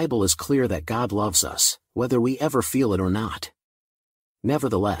 The Bible is clear that God loves us, whether we ever feel it or not.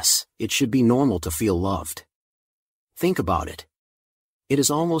 Nevertheless, it should be normal to feel loved. Think about it. It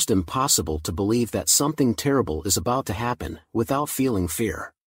is almost impossible to believe that something terrible is about to happen without feeling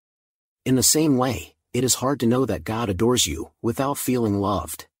fear. In the same way, it is hard to know that God adores you without feeling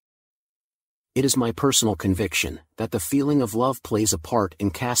loved. It is my personal conviction that the feeling of love plays a part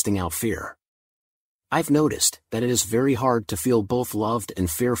in casting out fear. I've noticed that it is very hard to feel both loved and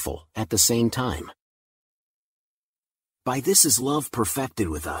fearful at the same time. By this is love perfected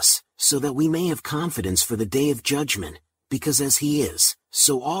with us, so that we may have confidence for the day of judgment, because as he is,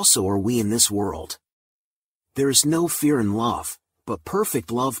 so also are we in this world. There is no fear in love, but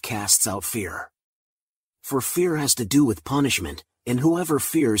perfect love casts out fear. For fear has to do with punishment, and whoever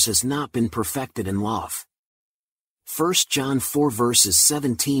fears has not been perfected in love. 1 John 4 verses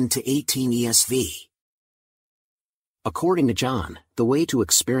 17 to 18 ESV. According to John, the way to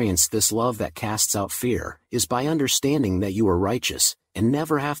experience this love that casts out fear is by understanding that you are righteous, and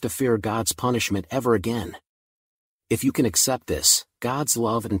never have to fear God's punishment ever again. If you can accept this, God's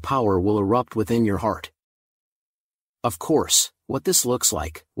love and power will erupt within your heart. Of course, what this looks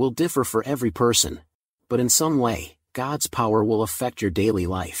like will differ for every person, but in some way, God's power will affect your daily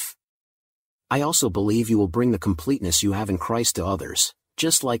life. I also believe you will bring the completeness you have in Christ to others,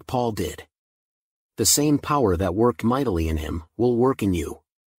 just like Paul did. The same power that worked mightily in him will work in you.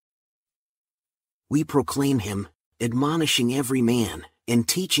 We proclaim him, admonishing every man, and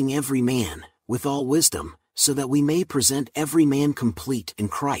teaching every man, with all wisdom, so that we may present every man complete in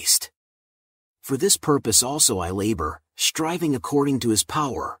Christ. For this purpose also I labor, striving according to his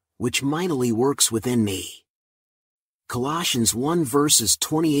power, which mightily works within me. Colossians 1 verses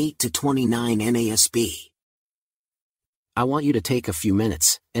 28 to 29 NASB. I want you to take a few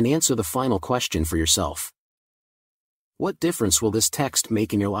minutes and answer the final question for yourself. What difference will this text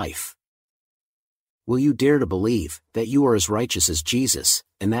make in your life? Will you dare to believe that you are as righteous as Jesus,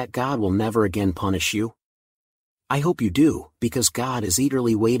 and that God will never again punish you? I hope you do, because God is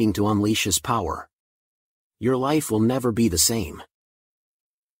eagerly waiting to unleash his power. Your life will never be the same.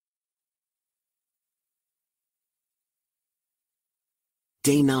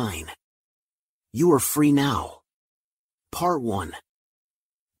 Day 9. You are free now. Part 1.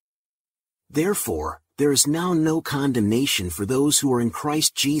 Therefore, there is now no condemnation for those who are in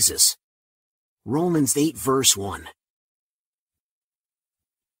Christ Jesus. Romans 8 verse 1.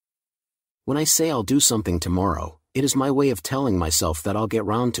 When I say I'll do something tomorrow, it is my way of telling myself that I'll get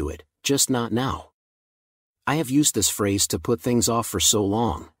round to it, just not now. I have used this phrase to put things off for so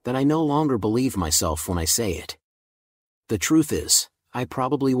long, that I no longer believe myself when I say it. The truth is, I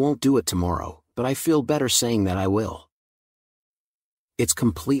probably won't do it tomorrow, but I feel better saying that I will. It's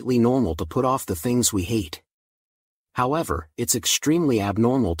completely normal to put off the things we hate. However, it's extremely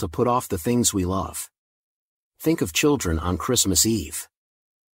abnormal to put off the things we love. Think of children on Christmas Eve.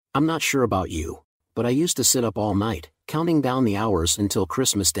 I'm not sure about you, but I used to sit up all night, counting down the hours until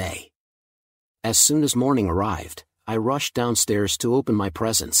Christmas Day. As soon as morning arrived, I rushed downstairs to open my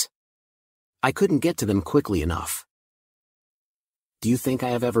presents. I couldn't get to them quickly enough. Do you think I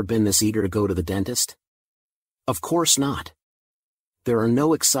have ever been this eager to go to the dentist? Of course not. There are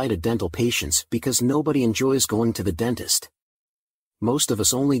no excited dental patients because nobody enjoys going to the dentist. Most of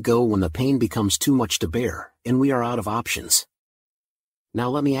us only go when the pain becomes too much to bear, and we are out of options. Now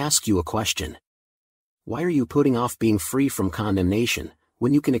let me ask you a question. Why are you putting off being free from condemnation,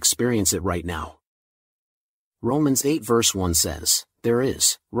 when you can experience it right now? Romans 8 verse 1 says, "There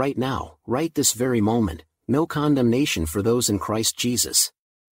is, right now, right this very moment, no condemnation for those in Christ Jesus."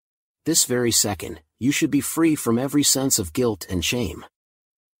 This very second, you should be free from every sense of guilt and shame.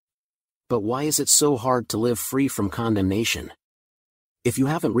 But why is it so hard to live free from condemnation? If you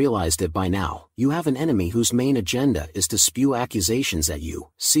haven't realized it by now, you have an enemy whose main agenda is to spew accusations at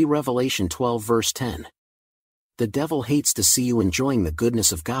you. See Revelation 12 verse 10. The devil hates to see you enjoying the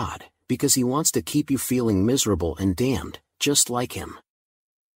goodness of God, because he wants to keep you feeling miserable and damned, just like him.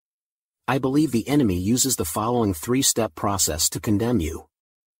 I believe the enemy uses the following three-step process to condemn you.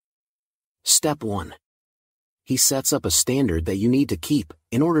 Step 1. He sets up a standard that you need to keep,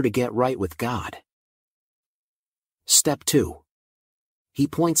 in order to get right with God. Step 2. He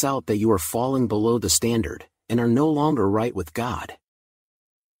points out that you are falling below the standard, and are no longer right with God.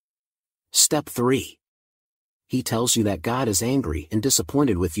 Step 3. He tells you that God is angry and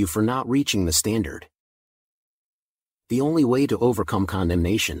disappointed with you for not reaching the standard. The only way to overcome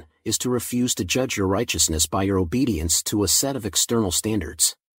condemnation is to refuse to judge your righteousness by your obedience to a set of external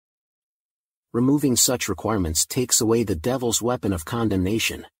standards. Removing such requirements takes away the devil's weapon of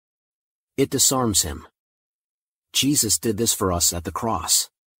condemnation. It disarms him. Jesus did this for us at the cross.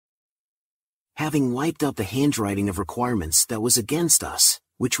 Having wiped out the handwriting of requirements that was against us,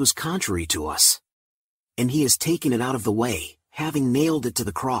 which was contrary to us. And he has taken it out of the way, having nailed it to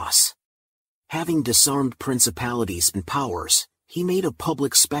the cross. Having disarmed principalities and powers, he made a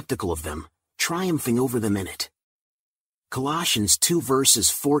public spectacle of them, triumphing over them in it. Colossians 2 verses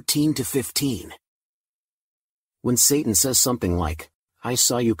 14 to 15. When Satan says something like, "I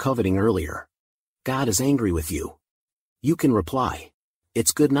saw you coveting earlier. God is angry with you," you can reply,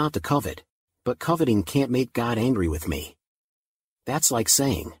 "It's good not to covet, but coveting can't make God angry with me." That's like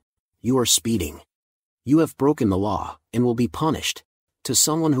saying, "You are speeding. You have broken the law, and will be punished," to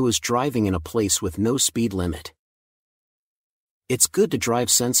someone who is driving in a place with no speed limit. It's good to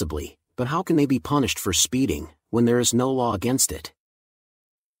drive sensibly, but how can they be punished for speeding, when there is no law against it?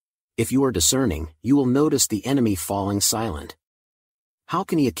 If you are discerning, you will notice the enemy falling silent. How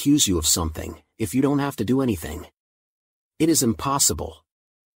can he accuse you of something, if you don't have to do anything? It is impossible.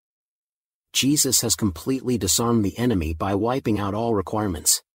 Jesus has completely disarmed the enemy by wiping out all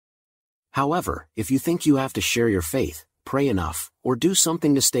requirements. However, if you think you have to share your faith, pray enough, or do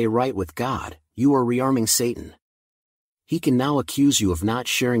something to stay right with God, you are rearming Satan. He can now accuse you of not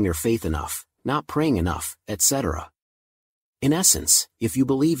sharing your faith enough, not praying enough, etc. In essence, if you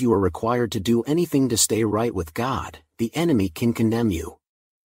believe you are required to do anything to stay right with God, the enemy can condemn you.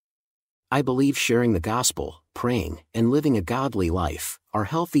 I believe sharing the gospel, praying, and living a godly life are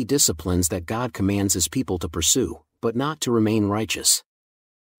healthy disciplines that God commands his people to pursue, but not to remain righteous.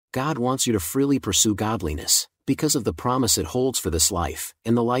 God wants you to freely pursue godliness, because of the promise it holds for this life,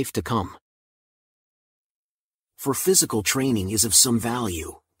 and the life to come. For physical training is of some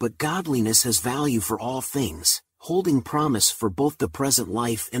value, but godliness has value for all things, holding promise for both the present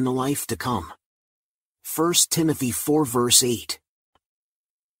life and the life to come. 1 Timothy 4 verse 8.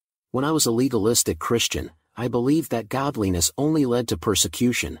 When I was a legalistic Christian, I believed that godliness only led to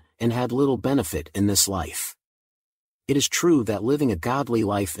persecution, and had little benefit in this life. It is true that living a godly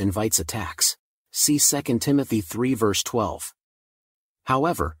life invites attacks. See 2 Timothy 3 verse 12.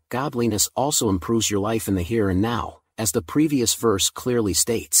 However, godliness also improves your life in the here and now, as the previous verse clearly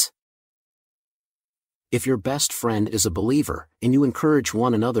states. If your best friend is a believer, and you encourage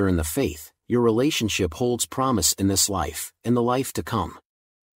one another in the faith, your relationship holds promise in this life, and the life to come.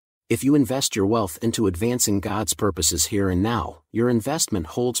 If you invest your wealth into advancing God's purposes here and now, your investment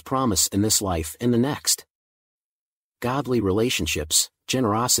holds promise in this life and the next. Godly relationships,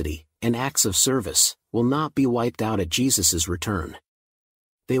 generosity, and acts of service will not be wiped out at Jesus' return.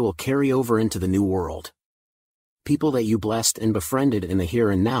 They will carry over into the new world. People that you blessed and befriended in the here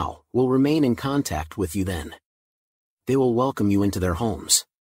and now will remain in contact with you then. They will welcome you into their homes.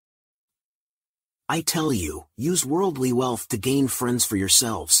 I tell you, use worldly wealth to gain friends for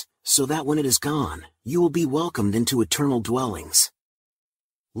yourselves, so that when it is gone, you will be welcomed into eternal dwellings.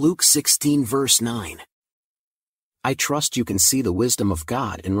 Luke 16 verse 9. I trust you can see the wisdom of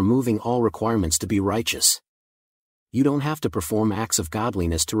God in removing all requirements to be righteous. You don't have to perform acts of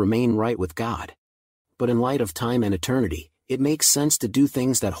godliness to remain right with God. But in light of time and eternity, it makes sense to do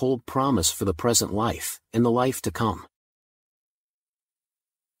things that hold promise for the present life and the life to come.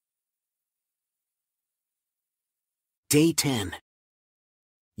 Day 10.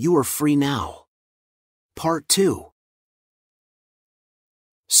 You are free now. Part 2.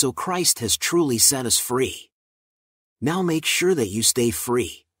 So Christ has truly set us free. Now make sure that you stay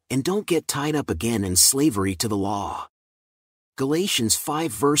free, and don't get tied up again in slavery to the law. Galatians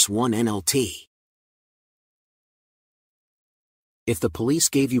 5 verse 1 NLT. If the police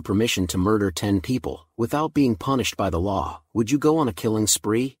gave you permission to murder 10 people, without being punished by the law, would you go on a killing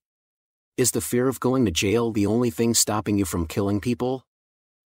spree? Is the fear of going to jail the only thing stopping you from killing people?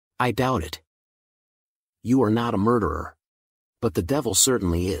 I doubt it. You are not a murderer. But the devil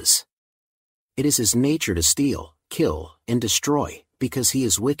certainly is. It is his nature to steal, kill, and destroy, because he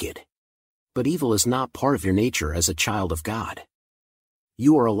is wicked. But evil is not part of your nature as a child of God.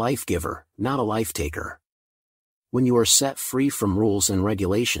 You are a life giver, not a life taker. When you are set free from rules and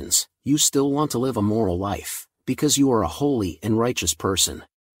regulations, you still want to live a moral life, because you are a holy and righteous person.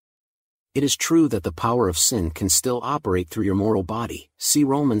 It is true that the power of sin can still operate through your mortal body, see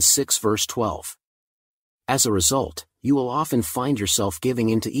Romans 6 verse 12. As a result, you will often find yourself giving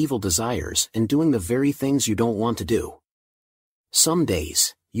in to evil desires and doing the very things you don't want to do. Some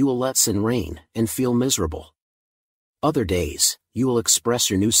days, you will let sin reign and feel miserable. Other days, you will express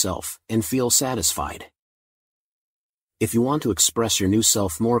your new self and feel satisfied. If you want to express your new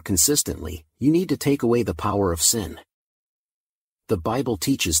self more consistently, you need to take away the power of sin. The Bible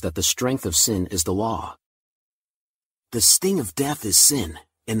teaches that the strength of sin is the law. The sting of death is sin,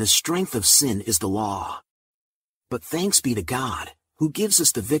 and the strength of sin is the law. But thanks be to God, who gives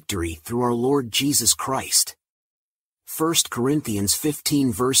us the victory through our Lord Jesus Christ. 1 Corinthians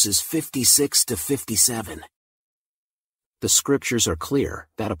 15 verses 56 to 57. The scriptures are clear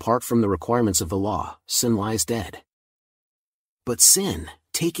that apart from the requirements of the law, sin lies dead. But sin,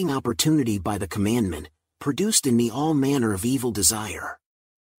 taking opportunity by the commandment, produced in me all manner of evil desire.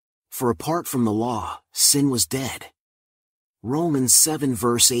 For apart from the law, sin was dead. Romans 7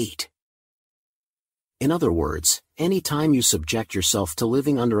 verse 8. In other words, any time you subject yourself to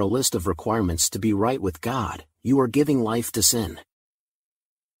living under a list of requirements to be right with God, you are giving life to sin.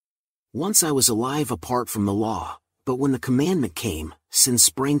 Once I was alive apart from the law, but when the commandment came, sin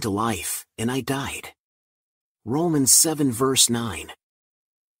sprang to life, and I died. Romans 7 verse 9.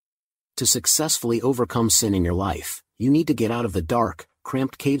 To successfully overcome sin in your life, you need to get out of the dark,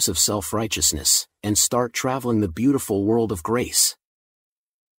 cramped caves of self-righteousness, and start traveling the beautiful world of grace.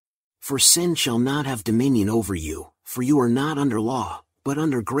 For sin shall not have dominion over you, for you are not under law, but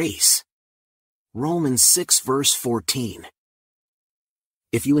under grace. Romans 6 verse 14.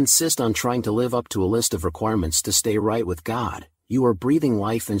 If you insist on trying to live up to a list of requirements to stay right with God, you are breathing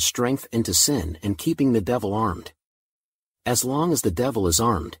life and strength into sin and keeping the devil armed. As long as the devil is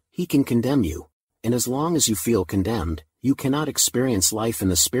armed, he can condemn you, and as long as you feel condemned, you cannot experience life in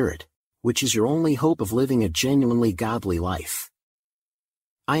the Spirit, which is your only hope of living a genuinely godly life.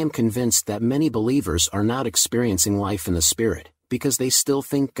 I am convinced that many believers are not experiencing life in the Spirit, because they still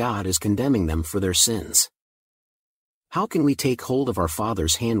think God is condemning them for their sins. How can we take hold of our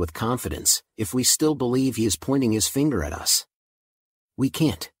Father's hand with confidence, if we still believe He is pointing His finger at us? We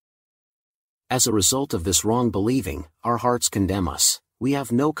can't. As a result of this wrong believing, our hearts condemn us, we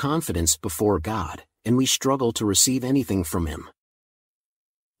have no confidence before God, and we struggle to receive anything from Him.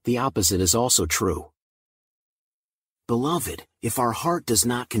 The opposite is also true. Beloved, if our heart does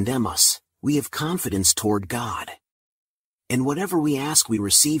not condemn us, we have confidence toward God. And whatever we ask we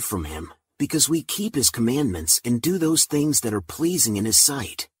receive from Him, because we keep His commandments and do those things that are pleasing in His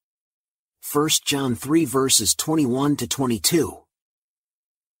sight. 1 John 3 verses 21 to 22.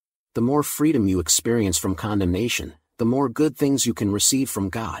 The more freedom you experience from condemnation, the more good things you can receive from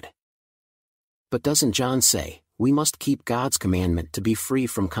God. But doesn't John say, we must keep God's commandment to be free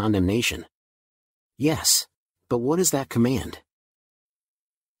from condemnation? Yes. But what is that command?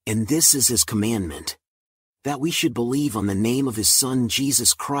 And this is his commandment, that we should believe on the name of his Son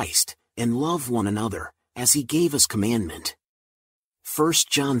Jesus Christ, and love one another, as he gave us commandment. 1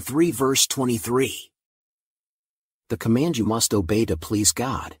 John 3 verse 23. The command you must obey to please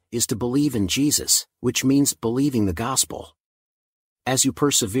God is to believe in Jesus, which means believing the gospel. As you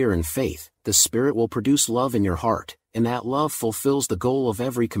persevere in faith, the Spirit will produce love in your heart, and that love fulfills the goal of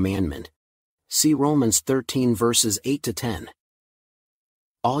every commandment. See Romans 13 verses 8 to 10.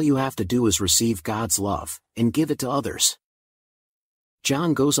 All you have to do is receive God's love, and give it to others.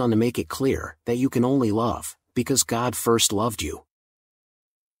 John goes on to make it clear that you can only love because God first loved you.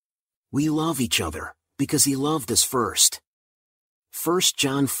 We love each other because he loved us first. 1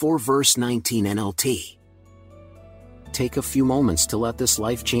 John 4 verse 19 NLT. Take a few moments to let this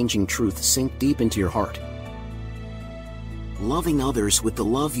life-changing truth sink deep into your heart. Loving others with the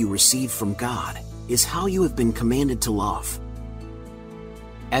love you receive from God is how you have been commanded to love.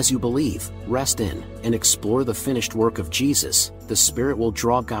 As you believe, rest in, and explore the finished work of Jesus, the Spirit will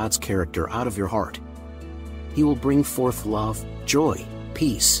draw God's character out of your heart. He will bring forth love, joy,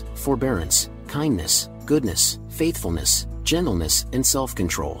 peace, forbearance, kindness, goodness, faithfulness, gentleness, and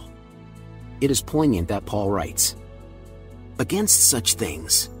self-control. It is poignant that Paul writes, "Against such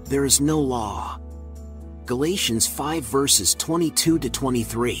things, there is no law." Galatians 5 verses 22 to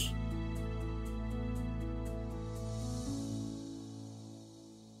 23.